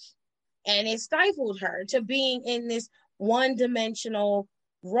back and it stifled her to being in this one-dimensional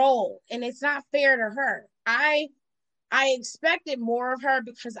role. And it's not fair to her. I expected more of her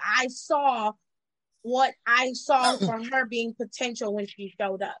because I saw what I saw from her being potential when she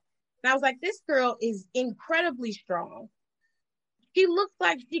showed up. And I was like, this girl is incredibly strong. She looks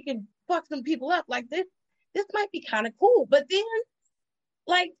like she can fuck some people up. Like, this might be kind of cool. But then,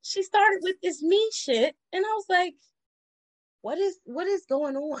 like, she started with this me shit, and I was like, what is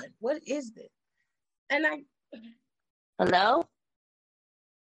going on? What is this? And Hello?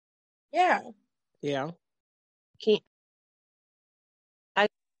 Yeah.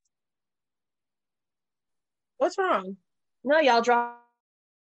 What's wrong? No, y'all drop.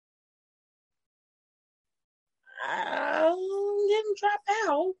 Didn't drop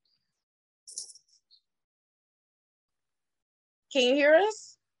out. Can you hear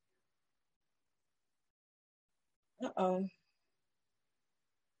us? Uh-oh.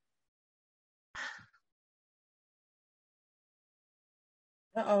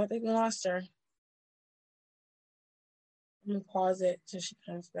 I think we lost her. I'm gonna pause it till she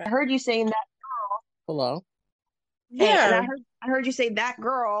comes back. I heard you saying that girl. Hello? Yeah. And I heard you say that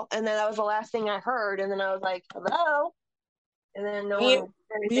girl, and then that was the last thing I heard, and then I was like, hello? And then no one.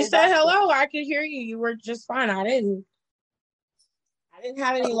 You said hello. I could hear you. You were just fine. I didn't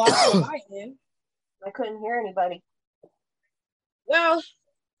have any loss of lighting. I couldn't hear anybody. Well,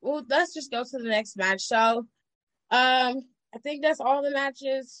 let's just go to the next match. So, I think that's all the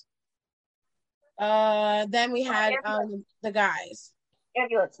matches. Then we had the guys.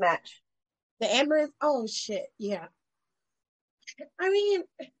 Ambulance match. The ambulance. Oh shit! Yeah. I mean,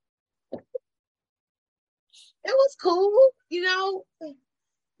 it was cool. You know,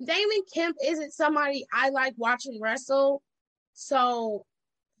 Damon Kemp isn't somebody I like watching wrestle, so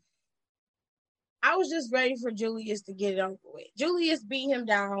I was just ready for Julius to get it over with. Julius beat him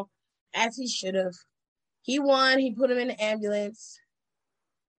down as he should have. He won. He put him in the ambulance.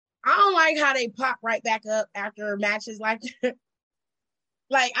 I don't like how they pop right back up after matches like that.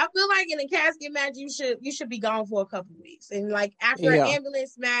 Like, I feel like in a casket match, you should be gone for a couple weeks. And like after an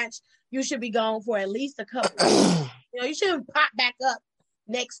ambulance match, you should be gone for at least a couple weeks. You know, you shouldn't pop back up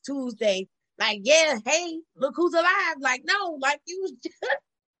next Tuesday. Like, yeah, hey, look who's alive. Like, no, like you was just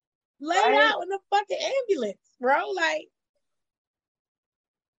laid out in the fucking ambulance, bro. Like,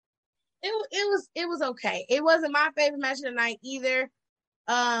 it was okay. It wasn't my favorite match of the night either.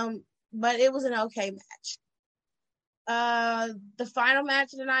 But it was an okay match. The final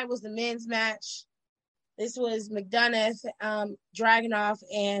match of the night was the men's match. This was McDonough, Dragunov,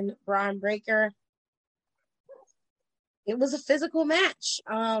 and Braun Breaker. It was a physical match.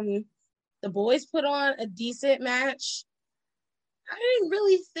 The boys put on a decent match. I didn't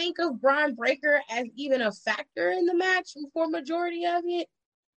really think of Braun Breaker as even a factor in the match for majority of it.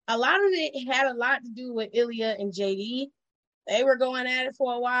 A lot of it had a lot to do with Ilya and JD. They were going at it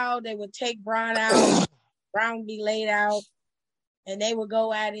for a while. They would take Braun out. Braun would be laid out. And they would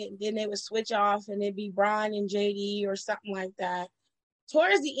go at it. And then they would switch off. And it'd be Braun and JD or something like that.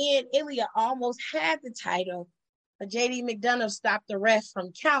 Towards the end, Ilya almost had the title. But JD McDonough stopped the ref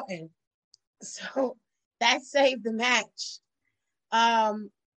from counting. So that saved the match.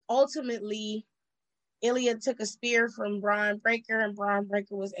 Ultimately, Ilya took a spear from Braun Breaker. And Braun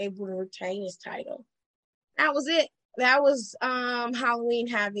Breaker was able to retain his title. That was it. That was Halloween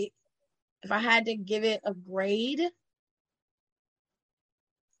Havoc. If I had to give it a grade,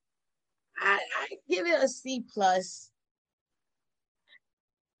 I give it a C+.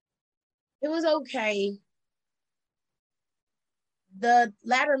 It was okay. The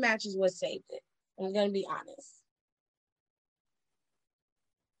ladder matches what saved it. I'm going to be honest.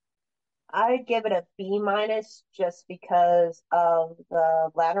 I'd give it a B- just because of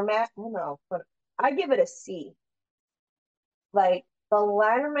the ladder match. No, but I'd give it a C. Like, the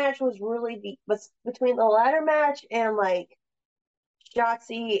ladder match was really between the ladder match and like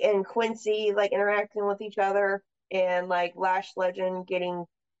Shotzi and Quincy like interacting with each other, and like Lash Legend getting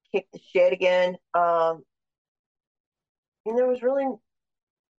kicked to shit again. And there was really,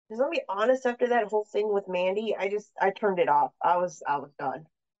 because let me be honest, after that whole thing with Mandy, I turned it off. I was done.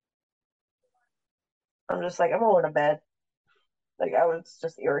 I'm just like, I'm going to bed. Like, I was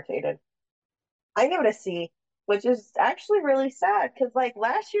just irritated. I give it a C, which is actually really sad because like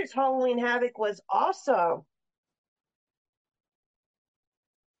last year's Halloween Havoc was awesome.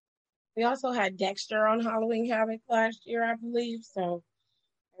 We also had Dexter on Halloween Havoc last year, I believe. So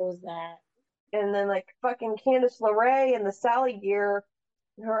it was that. And then like fucking Candice LeRae and the Sally gear,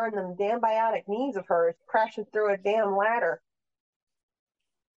 her and them damn biotic knees of hers crashing through a damn ladder.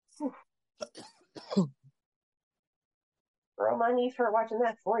 Girl, my knees hurt watching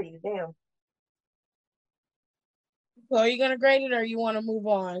that for you. Damn. So are you gonna grade it or you want to move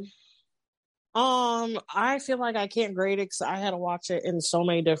on? I feel like I can't grade it because I had to watch it in so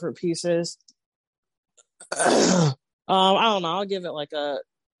many different pieces. I don't know. I'll give it like a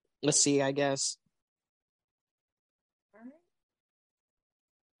C, I guess.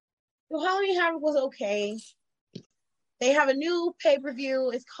 So Halloween Havoc was okay. They have a new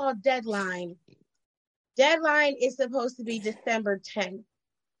pay-per-view. It's called Deadline. Deadline is supposed to be December 10th.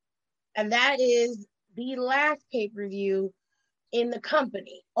 And that is the last pay-per-view in the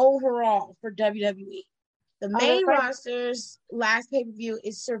company overall for WWE. The main roster's last pay-per-view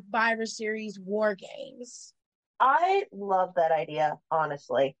is Survivor Series War Games. I love that idea,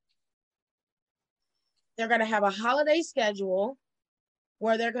 honestly. They're going to have a holiday schedule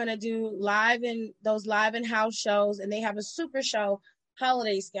where they're going to do live and house shows, and they have a super show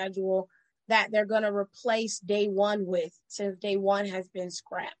holiday schedule that they're going to replace day one with, since day one has been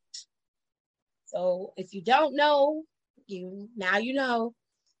scrapped. So if you don't know, you know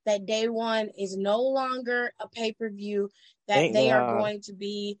that day one is no longer a pay-per-view that they are going to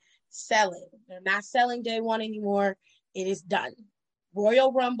be selling. They're not selling day one anymore. It is done.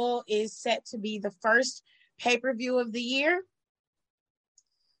 Royal Rumble is set to be the first pay-per-view of the year.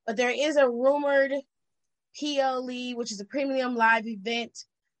 But there is a rumored PLE, which is a premium live event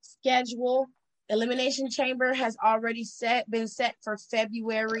schedule. Elimination Chamber has already been set for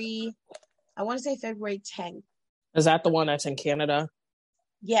February, I want to say February 10th. Is that the one that's in Canada?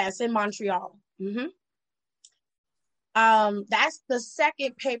 Yes, in Montreal. Mm-hmm. That's the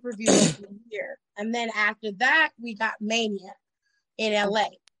second pay-per-view of the year. And then after that, we got Mania in LA.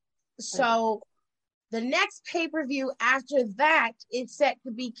 So the next pay-per-view after that is set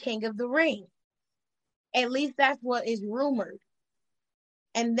to be King of the Ring. At least that's what is rumored.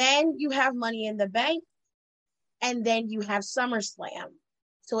 And then you have Money in the Bank. And then you have SummerSlam.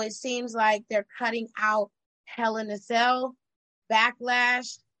 So it seems like they're cutting out Hell in a Cell,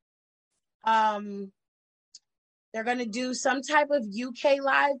 Backlash. They're going to do some type of UK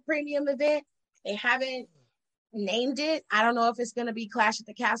live premium event. They haven't named it. I don't know if it's going to be Clash at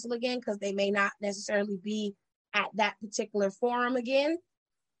the Castle again, because they may not necessarily be at that particular forum again.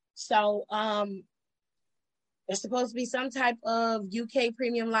 So there's supposed to be some type of UK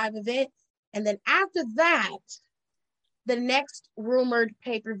premium live event. And then after that, the next rumored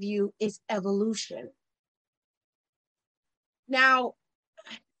pay-per-view is Evolution. Now,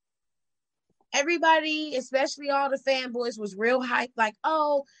 everybody, especially all the fanboys, was real hyped, like,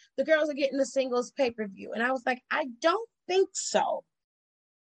 oh, the girls are getting the singles pay-per-view. And I was like, I don't think so.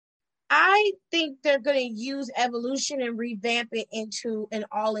 I think they're going to use Evolution and revamp it into an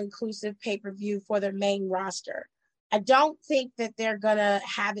all-inclusive pay-per-view for their main roster. I don't think that they're going to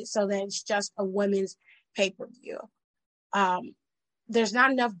have it so that it's just a women's pay-per-view. There's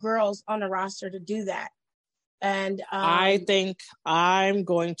not enough girls on the roster to do that. And I think I'm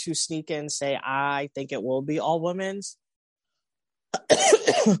going to sneak in and say I think it will be all women's.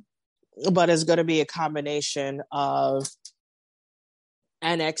 But it's going to be a combination of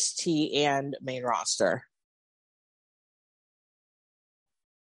NXT and main roster.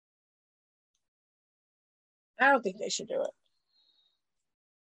 I don't think they should do it.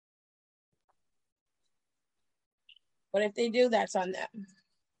 But if they do, that's on them.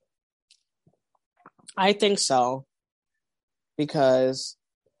 I think so. Because,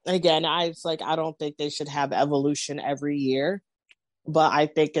 again, I don't think they should have Evolution every year. But I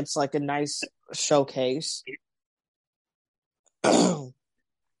think it's like a nice showcase.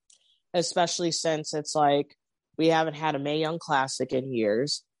 Especially since it's like we haven't had a Mae Young Classic in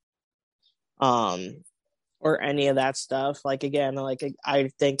years. Or any of that stuff. Like, again, like I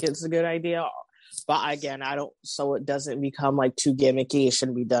think it's a good idea. But again, so it doesn't become like too gimmicky. It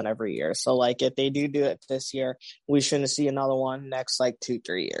shouldn't be done every year. So like if they do it this year, we shouldn't see another one next like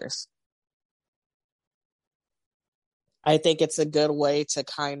 2-3 years. I think it's a good way to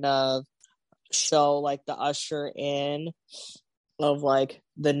kind of show like the usher in of like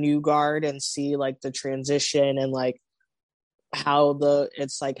the new guard and see like the transition and like how the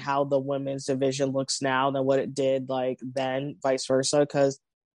women's division looks now than what it did like then, vice versa. Because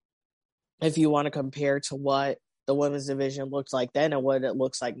if you want to compare to what the women's division looked like then and what it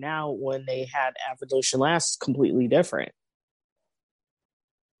looks like now when they had Evolution last, completely different.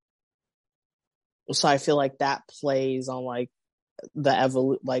 So I feel like that plays on like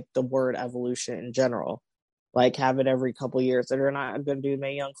the word evolution in general. Like have it every couple of years. They're not going to do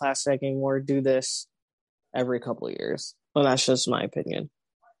Mae Young Classic anymore. Do this every couple of years. Well, that's just my opinion.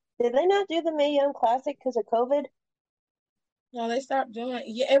 Did they not do the Mae Young Classic because of COVID? No, they stopped doing it.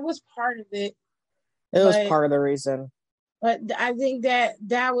 Yeah, it was part of it. It was part of the reason. But I think that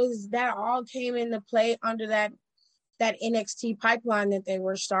all came into play under that NXT pipeline that they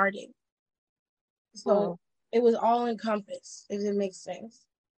were starting. So it was all encompassed, if it makes sense.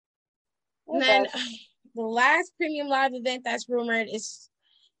 And then the last premium live event that's rumored it's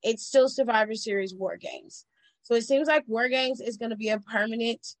still Survivor Series War Games. So it seems like War Games is going to be a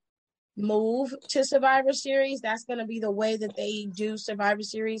permanent move to Survivor Series. That's going to be the way that they do Survivor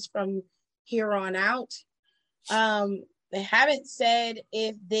Series from here on out. They haven't said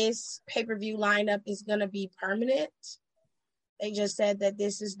if this pay-per-view lineup is going to be permanent. They just said that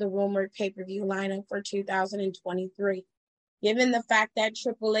this is the rumored pay-per-view lineup for 2023. Given the fact that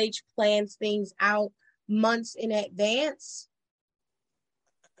Triple H plans things out months in advance,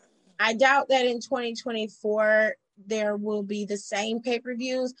 I doubt that in 2024 there will be the same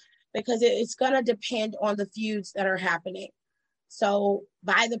pay-per-views because it's going to depend on the feuds that are happening. So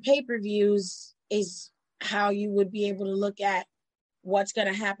by the pay-per-views is how you would be able to look at what's going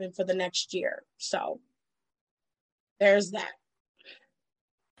to happen for the next year. So there's that.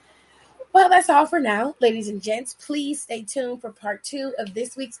 Well, that's all for now, ladies and gents. Please stay tuned for part 2 of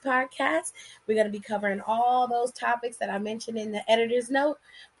this week's podcast. We're going to be covering all those topics that I mentioned in the editor's note,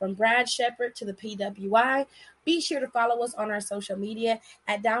 from Brad Shepard to the PWI. Be sure to follow us on our social media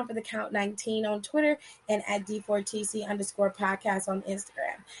at Down for the Count 19 on Twitter and at D4TC_podcast on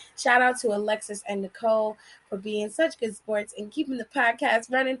Instagram. Shout out to Alexis and Nicole for being such good sports and keeping the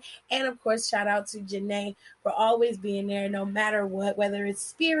podcast running. And of course, shout out to Janae for always being there no matter what, whether it's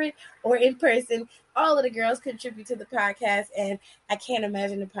spirit or in person. All of the girls contribute to the podcast, and I can't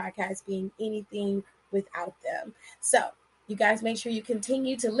imagine the podcast being anything without them. So you guys make sure you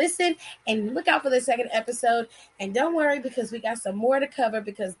continue to listen and look out for the second episode. And don't worry, because we got some more to cover,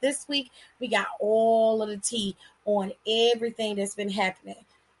 because this week we got all of the tea on everything that's been happening.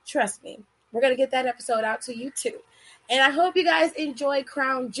 Trust me, we're going to get that episode out to you too. And I hope you guys enjoy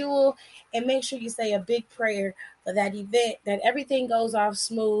Crown Jewel, and make sure you say a big prayer for that event, that everything goes off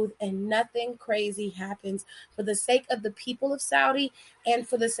smooth and nothing crazy happens, for the sake of the people of Saudi and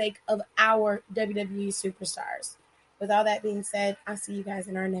for the sake of our WWE superstars. With all that being said, I'll see you guys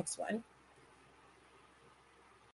in our next one.